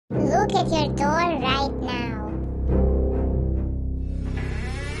Look at your door right now.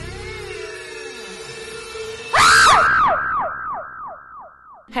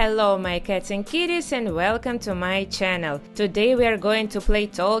 Hello my cats and kitties and welcome to my channel. Today we are going to play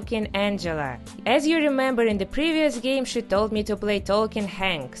Talking Angela. As you remember, in the previous game she told me to play Talking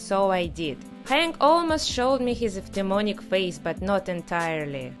Hank, so I did. Hank almost showed me his demonic face, but not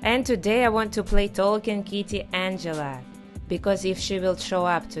entirely. And today I want to play Talking Kitty Angela, because if she will show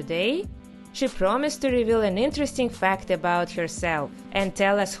up today, she promised to reveal an interesting fact about herself and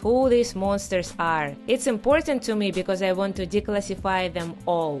tell us who these monsters are. It's important to me because I want to declassify them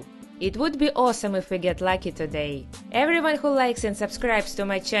all. It would be awesome if we get lucky today. Everyone who likes and subscribes to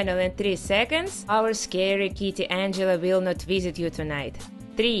my channel in 3 seconds, our scary kitty Angela will not visit you tonight.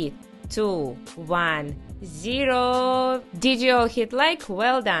 3, 2, 1, 0. Did you all hit like?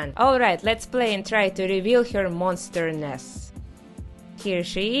 Well done. Alright, let's play and try to reveal her monsterness. Here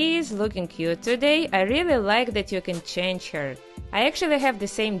she is, looking cute today. I really like that you can change her. I actually have the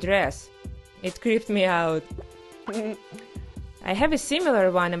same dress. It creeped me out. I have a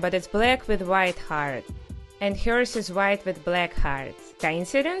similar one, but it's black with white heart. And hers is white with black hearts.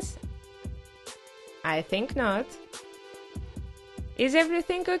 Coincidence? I think not. Is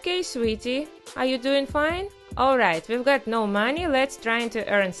everything okay, sweetie? Are you doing fine? Alright, we've got no money, let's try to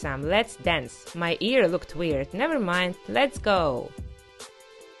earn some. Let's dance. My ear looked weird. Never mind, let's go.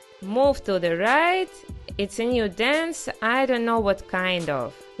 Move to the right. It's a new dance. I don't know what kind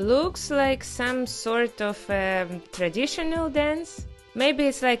of. Looks like some sort of traditional dance. Maybe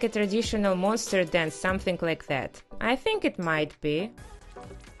it's like a traditional monster dance, something like that. I think it might be.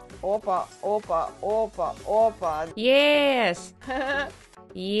 Opa, opa, opa, opa. Yes!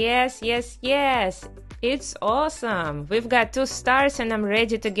 Yes. It's awesome. We've got 2 stars and I'm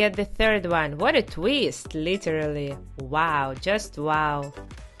ready to get the 3rd one. What a twist, literally. Wow, just wow.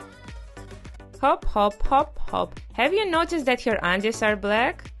 Hop, hop, hop, hop. Have you noticed that her undies are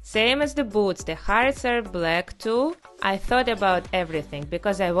black? Same as the boots, the hearts are black too. I thought about everything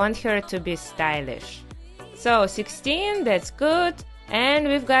because I want her to be stylish. So 16, that's good. And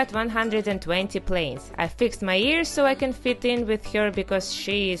we've got 120 planes. I fixed my ears so I can fit in with her because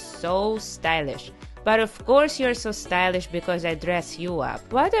she is so stylish. But of course you're so stylish because I dress you up.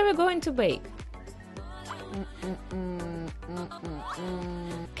 What are we going to bake?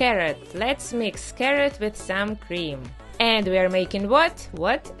 Carrot. Let's mix carrot with some cream. And we are making what?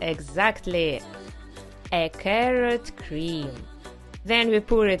 What? Exactly. A carrot cream. Then we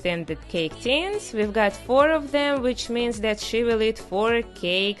pour it in the cake tins. We've got 4 of them, which means that she will eat 4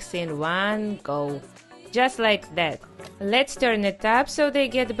 cakes in one go. Just like that. Let's turn it up so they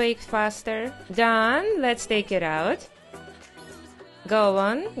get baked faster. Done. Let's take it out. Go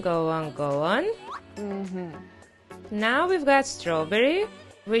on, go on, go on. Now we've got strawberry,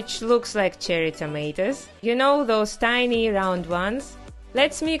 which looks like cherry tomatoes. You know, those tiny round ones?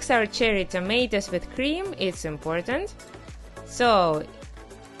 Let's mix our cherry tomatoes with cream, it's important. So,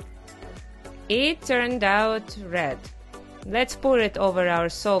 it turned out red. Let's pour it over our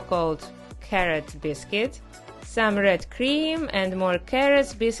so-called carrot biscuit. Some red cream and more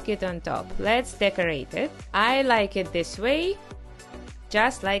carrots biscuit on top. Let's decorate it. I like it this way.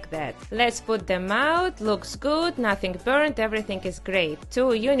 Just like that. Let's put them out. Looks good, nothing burnt, everything is great.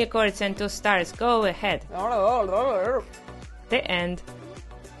 2 unicorns and 2 stars, go ahead. The end.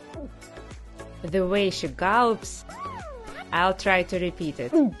 The way she gulps. I'll try to repeat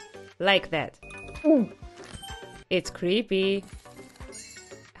it. Like that. It's creepy.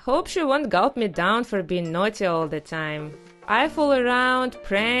 Hope she won't gulp me down for being naughty all the time. I fool around,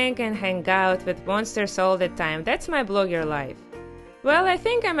 prank and hang out with monsters all the time. That's my blogger life. Well, I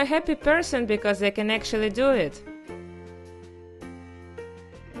think I'm a happy person because I can actually do it.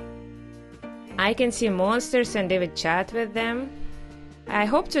 I can see monsters and even chat with them. I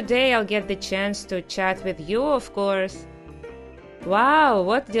hope today I'll get the chance to chat with you, of course. Wow,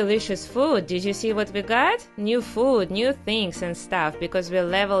 what delicious food! Did you see what we got? New food, new things and stuff because we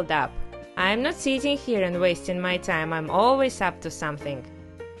leveled up. I'm not sitting here and wasting my time, I'm always up to something.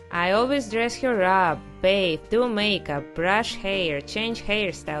 I always dress her up, bathe, do makeup, brush hair, change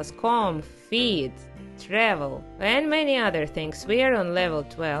hairstyles, comb, feed, travel, and many other things. We are on level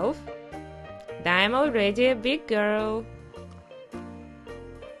 12. I'm already a big girl.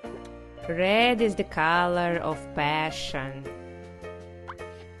 Red is the color of passion.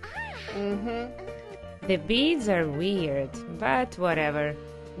 The beads are weird, but whatever.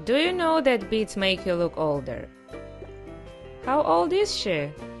 Do you know that beads make you look older? How old is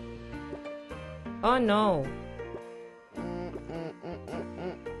she? Oh no.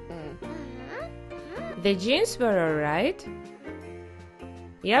 The jeans were alright.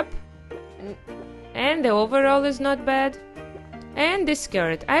 Yep. And the overall is not bad. And the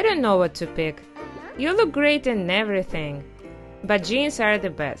skirt, I don't know what to pick. You look great in everything. But jeans are the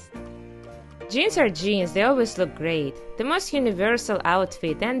best. Jeans are jeans, they always look great. The most universal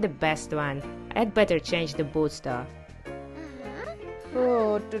outfit and the best one. I'd better change the boots though.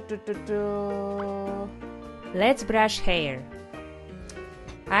 Oh, Let's brush hair.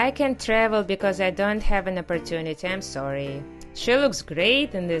 I can't travel because I don't have an opportunity, I'm sorry. She looks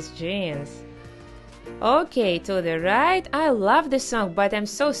great in these jeans. Okay, to the right, I love the song, but I'm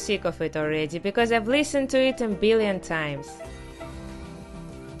so sick of it already because I've listened to it a billion times.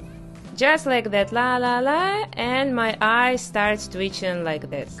 Just like that la la la, and my eye starts twitching like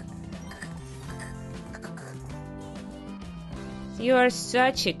this. You are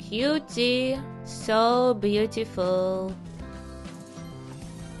such a cutie, so beautiful.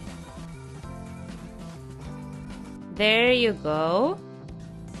 There you go.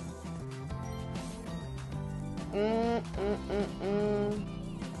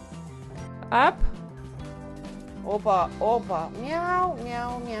 Up. Opa, opa, meow,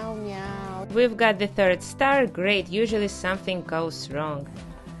 meow, meow, meow. We've got the third star, great, usually something goes wrong.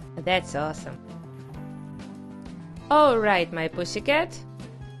 That's awesome. Alright, my pussycat.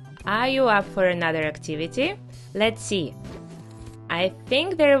 Are you up for another activity? Let's see. I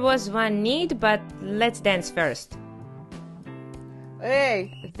think there was one need, but let's dance first.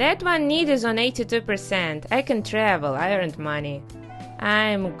 Hey! That one need is on 82%. I can travel, I earned money.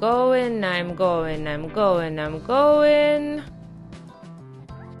 I'm going.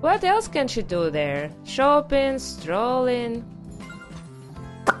 What else can she do there? Shopping, strolling.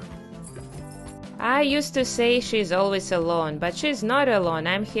 I used to say she's always alone, but she's not alone,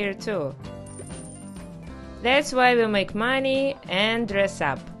 I'm here too. That's why we make money and dress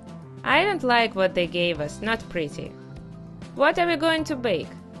up. I don't like what they gave us, not pretty. What are we going to bake?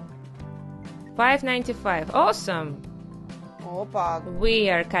 $5.95, awesome! Opa. We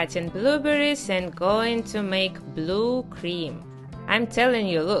are cutting blueberries and going to make blue cream. I'm telling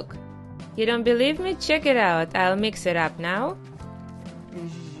you, look. You don't believe me? Check it out. I'll mix it up now.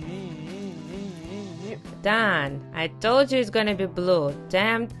 Done. I told you it's gonna be blue.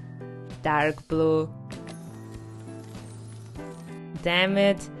 Damn dark blue. Damn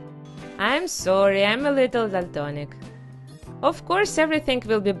it. I'm sorry, I'm a little daltonic. Of course everything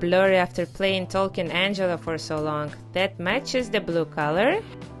will be blurry after playing Talking Angela for so long. That matches the blue color.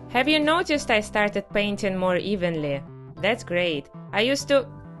 Have you noticed I started painting more evenly? That's great. I used to...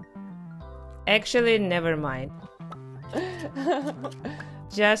 Actually, never mind.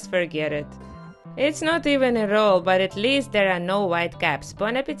 Just forget it. It's not even a roll, but at least there are no white caps.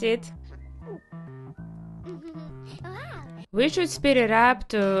 Bon appetit! We should speed it up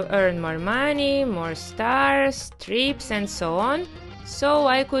to earn more money, more stars, trips and so on, so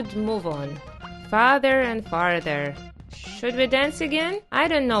I could move on. Farther and farther. Should we dance again? I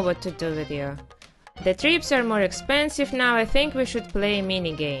don't know what to do with you. The trips are more expensive now, I think we should play a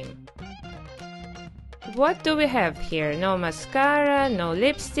mini game. What do we have here? No mascara, no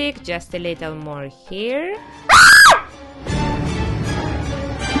lipstick, just a little more here.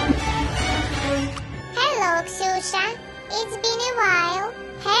 Hello, Ksusha. It's been a while.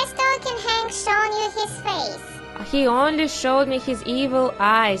 Has Talking Hank shown you his face? He only showed me his evil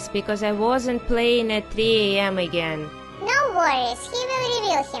eyes because I wasn't playing at 3 AM again. No worries, he will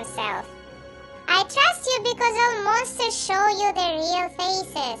reveal himself. I trust you because all monsters show you their real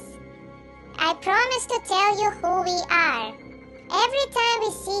faces. I promise to tell you who we are. Every time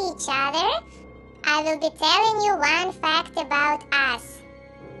we see each other, I will be telling you one fact about us.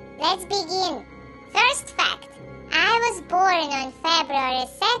 Let's begin. First fact. I was born on February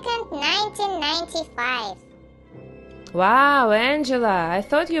 2nd, 1995. Wow, Angela, I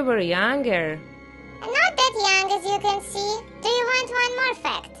thought you were younger. Not that young as you can see. Do you want one more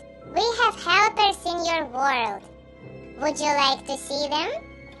fact? We have helpers in your world. Would you like to see them?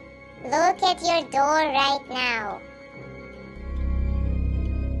 Look at your door right now.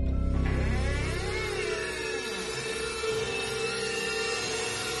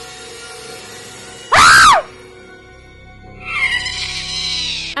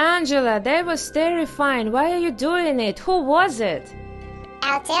 Angela, that was terrifying. Why are you doing it? Who was it?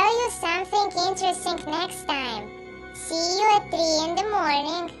 I'll tell you something interesting next time. See you at 3 in the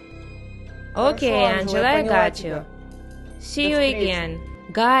morning. Okay, Хорошо, Angela, I поняла got тебя. you. See До you встречи. again.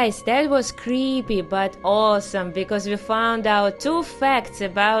 Guys, that was creepy but awesome because we found out 2 facts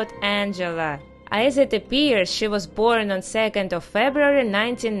about Angela. As it appears, she was born on 2nd of February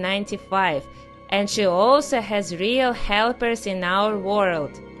 1995, and she also has real helpers in our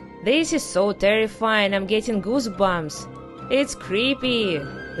world. This is so terrifying, I'm getting goosebumps. It's creepy.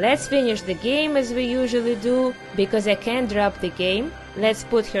 Let's finish the game as we usually do, because I can't drop the game. Let's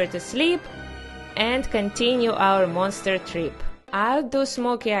put her to sleep and continue our monster trip. I'll do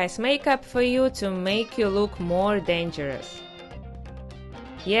smoky eyes makeup for you to make you look more dangerous.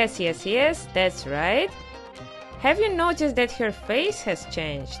 Yes, yes, yes, that's right. Have you noticed that her face has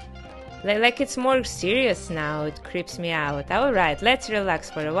changed? Like it's more serious now, it creeps me out. Alright, let's relax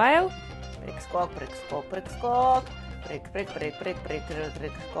for a while. Прыг, скок, прыг, скок, прыг, скок. Прыг, прыг, прыг, прыг, прыг, прыг,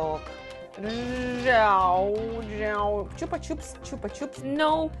 прыг, скок. Джау, джау. Чупа-чупс, чупа-чупс.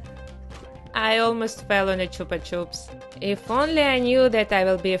 No, I almost fell on a Chupa Chups. If only I knew that I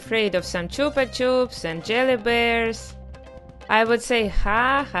will be afraid of some Chupa Chups and jelly bears, I would say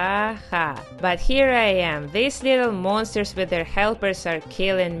ha ha ha. But here I am. These little monsters with their helpers are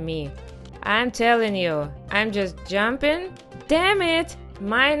killing me. I'm telling you, I'm just jumping. Damn it!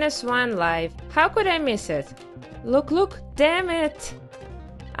 -1 life. How could I miss it? Look, look, damn it!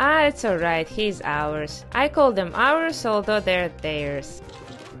 Ah, it's alright, he's ours. I call them ours, although they're theirs.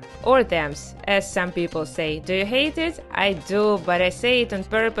 Or thems, as some people say. Do you hate it? I do, but I say it on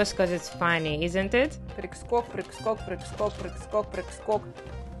purpose cause it's funny, isn't it? Прыг, скок, прыг, скок, прыг, скок, прыг, скок, прыг, скок.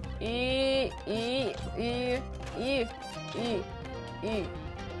 И.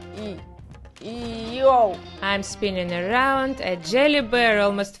 Yo! I'm spinning around, a jelly bear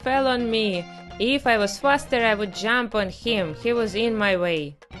almost fell on me. If I was faster, I would jump on him, he was in my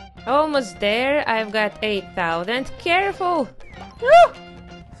way. Almost there, I've got 8,000. Careful! Woo!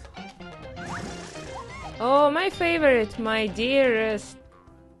 Oh, my favorite, my dearest.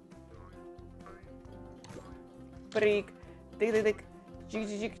 Прыг, тык-тык-тык,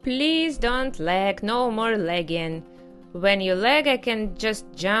 чик-чик-чик. Please don't lag, no more lagging. When you lag, I can just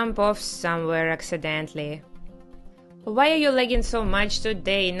jump off somewhere accidentally. Why are you lagging so much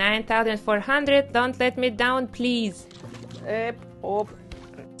today? 9,400, don't let me down, please. Оп.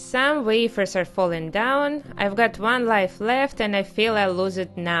 Some wafers are falling down. I've got 1 life left and I feel I'll lose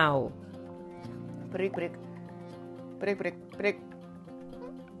it now. Прыг, прыг. Прыг, прыг, прыг.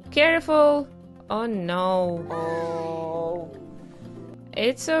 Careful! Oh no. Oh.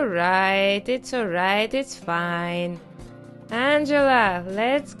 It's alright, it's fine. Angela,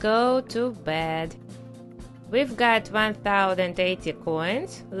 let's go to bed. We've got 1080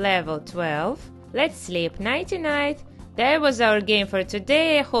 coins, level 12. Let's sleep, nighty night. That was our game for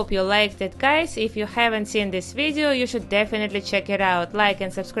today. I hope you liked it, guys. If you haven't seen this video, you should definitely check it out. Like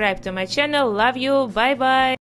and subscribe to my channel. Love you, bye bye.